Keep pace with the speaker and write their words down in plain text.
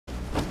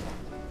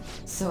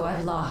So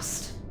I've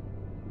lost.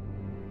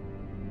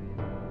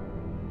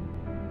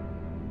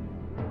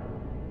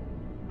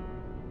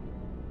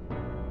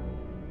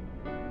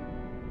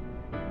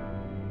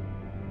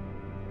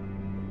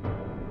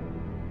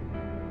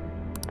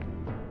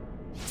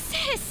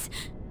 Sis!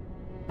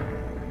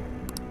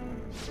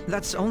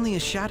 That's only a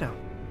shadow.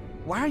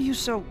 Why are you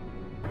so...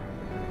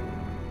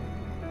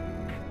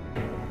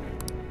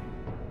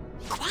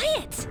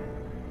 Quiet!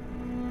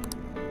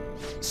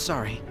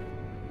 Sorry.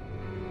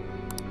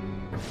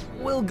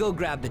 We'll go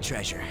grab the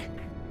treasure.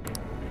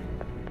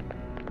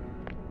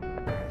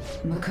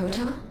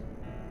 Makoto?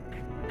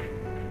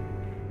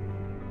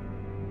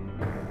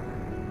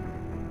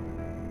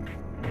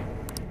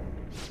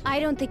 I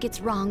don't think it's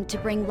wrong to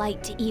bring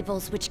light to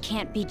evils which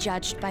can't be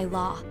judged by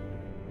law.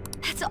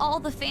 That's all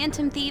the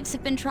Phantom Thieves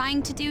have been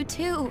trying to do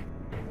too.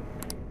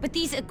 But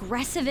these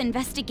aggressive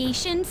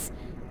investigations,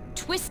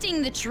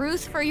 twisting the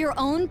truth for your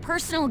own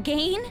personal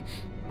gain?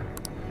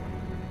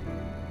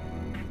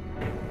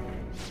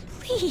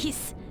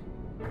 Please.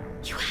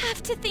 You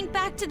have to think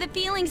back to the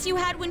feelings you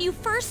had when you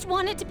first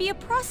wanted to be a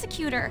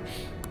prosecutor.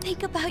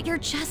 Think about your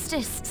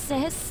justice,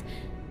 sis.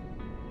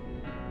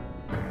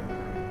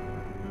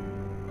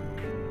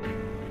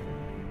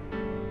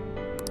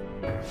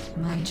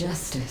 My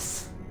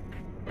justice.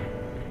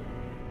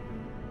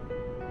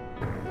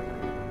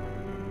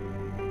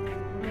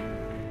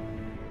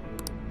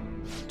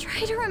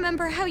 Try to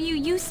remember how you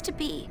used to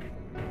be.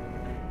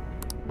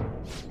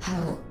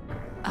 How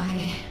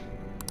I...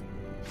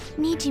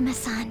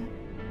 Niijima-san.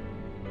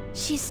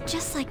 She's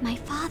just like my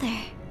father.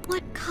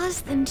 What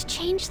caused them to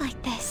change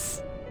like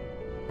this?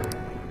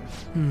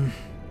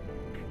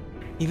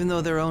 Even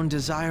though their own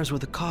desires were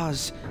the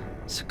cause,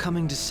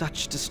 succumbing to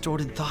such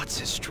distorted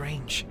thoughts is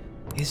strange.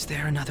 Is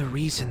there another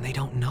reason they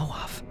don't know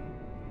of?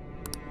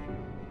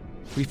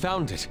 We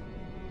found it.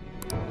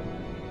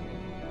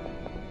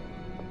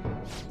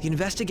 The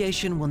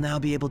investigation will now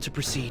be able to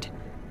proceed.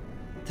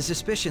 The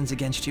suspicions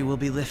against you will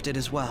be lifted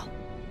as well.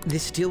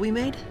 This deal we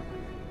made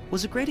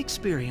was a great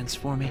experience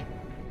for me.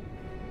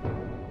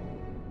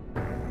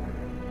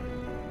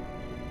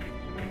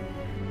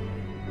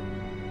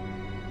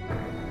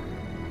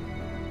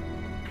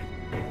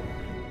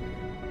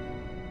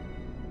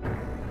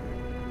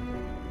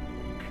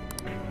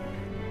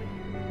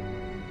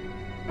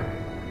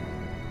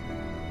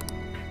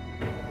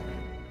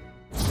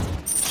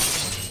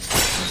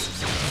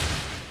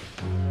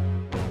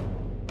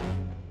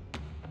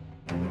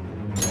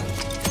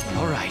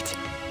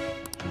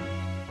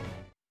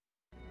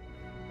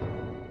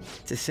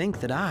 To think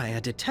that I, a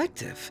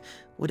detective,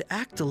 would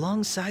act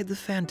alongside the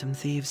Phantom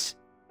Thieves.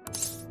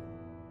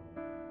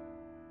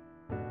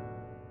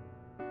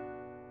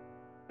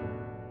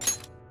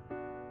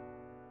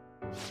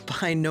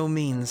 By no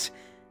means.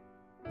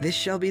 This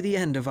shall be the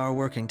end of our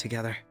working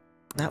together.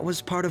 That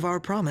was part of our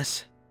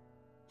promise.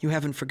 You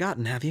haven't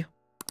forgotten, have you?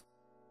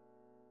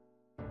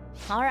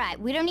 All right,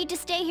 we don't need to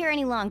stay here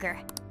any longer.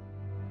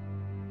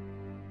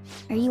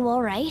 Are you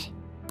all right?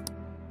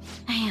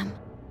 I am.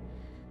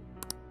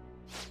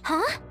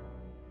 Huh?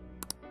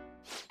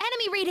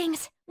 Enemy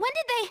readings! When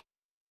did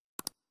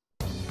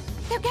they...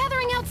 They're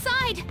gathering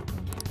outside!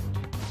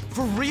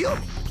 For real?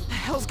 What the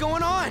hell's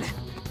going on?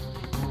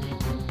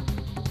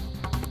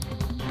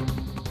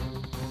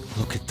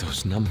 Look at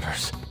those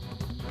numbers.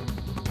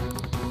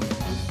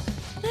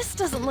 This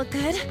doesn't look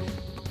good.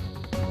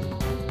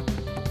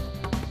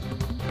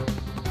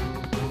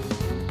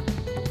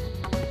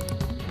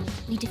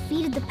 We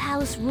defeated the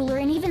palace ruler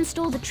and even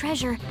stole the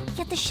treasure,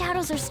 yet the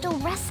shadows are still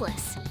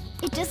restless.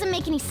 It doesn't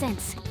make any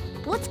sense.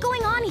 What's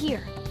going on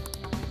here?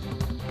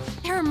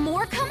 There are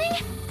more coming?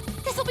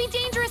 This'll be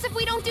dangerous if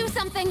we don't do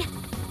something!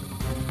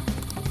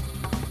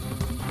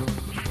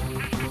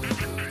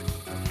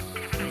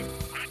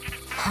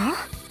 Huh?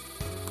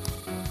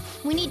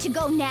 We need to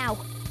go now.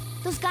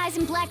 Those guys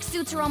in black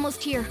suits are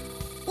almost here.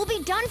 We'll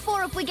be done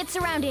for if we get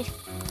surrounded.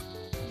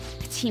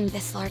 A team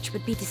this large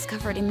would be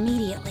discovered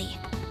immediately.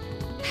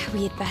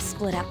 We had best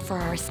split up for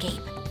our escape.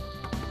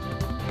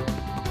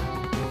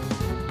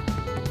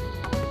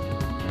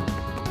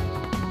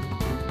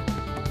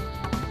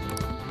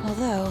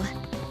 Although,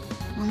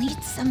 we'll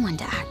need someone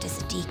to act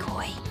as a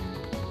decoy.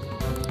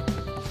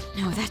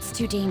 No, that's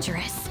too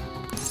dangerous.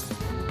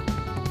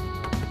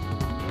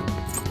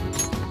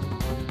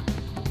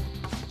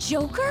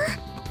 Joker?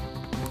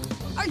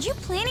 Are you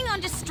planning on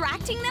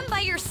distracting them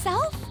by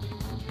yourself?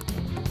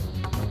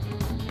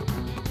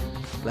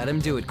 Let him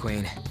do it,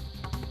 Queen.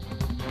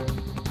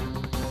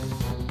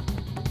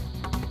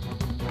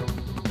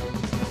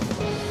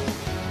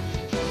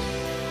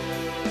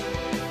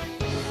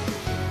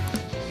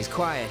 He's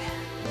quiet.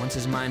 Once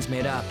his mind's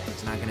made up,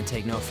 he's not gonna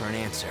take no for an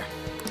answer.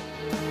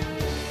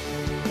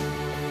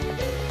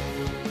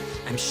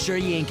 I'm sure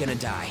you ain't gonna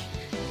die.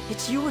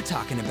 It's you we're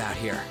talking about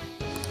here.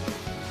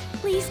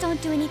 Please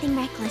don't do anything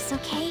reckless,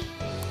 okay?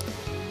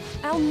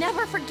 I'll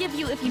never forgive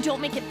you if you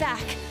don't make it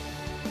back.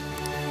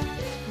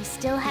 We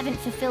still haven't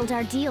fulfilled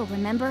our deal,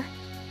 remember?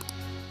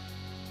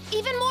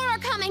 Even more are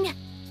coming!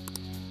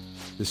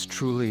 This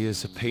truly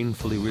is a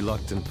painfully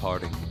reluctant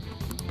parting.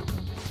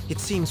 It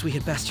seems we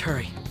had best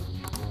hurry.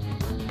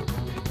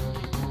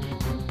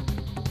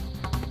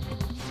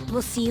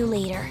 We'll see you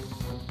later.